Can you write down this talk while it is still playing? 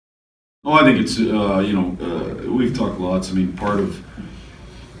Oh, I think it's, we've talked lots. I mean, part of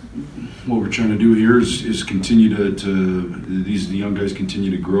what we're trying to do here is continue the young guys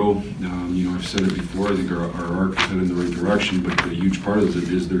continue to grow. I've said it before, I think our arc is headed in the right direction, but a huge part of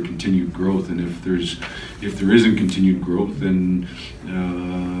it is their continued growth. And if there isn't continued growth, then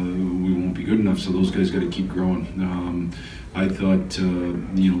we won't be good enough. So those guys got to keep growing. I thought,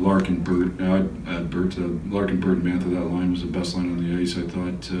 Lark and Bert, Lark and Mantha, that line was the best line on the ice, I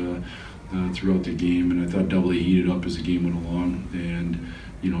thought, throughout the game. And I thought doubly heated up as the game went along. And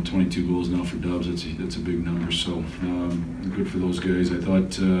 22 goals now for Dubs, that's a big number. So good for those guys. I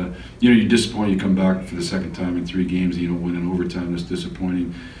thought, you're disappointed you come back for the second time in 3 games, win in overtime. That's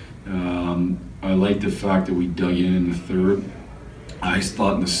disappointing. I like the fact that we dug in the third. I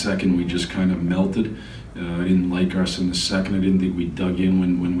thought in the second we just kind of melted. I didn't like us in the second. I didn't think we dug in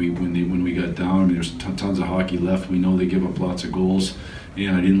when we got down. I mean, there's tons of hockey left. We know they give up lots of goals,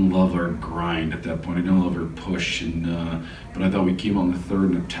 and I didn't love our grind at that point. I didn't love our push, but I thought we came out in the third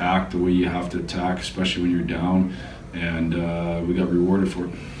and attacked the way you have to attack, especially when you're down, and we got rewarded for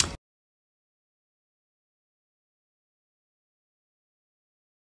it.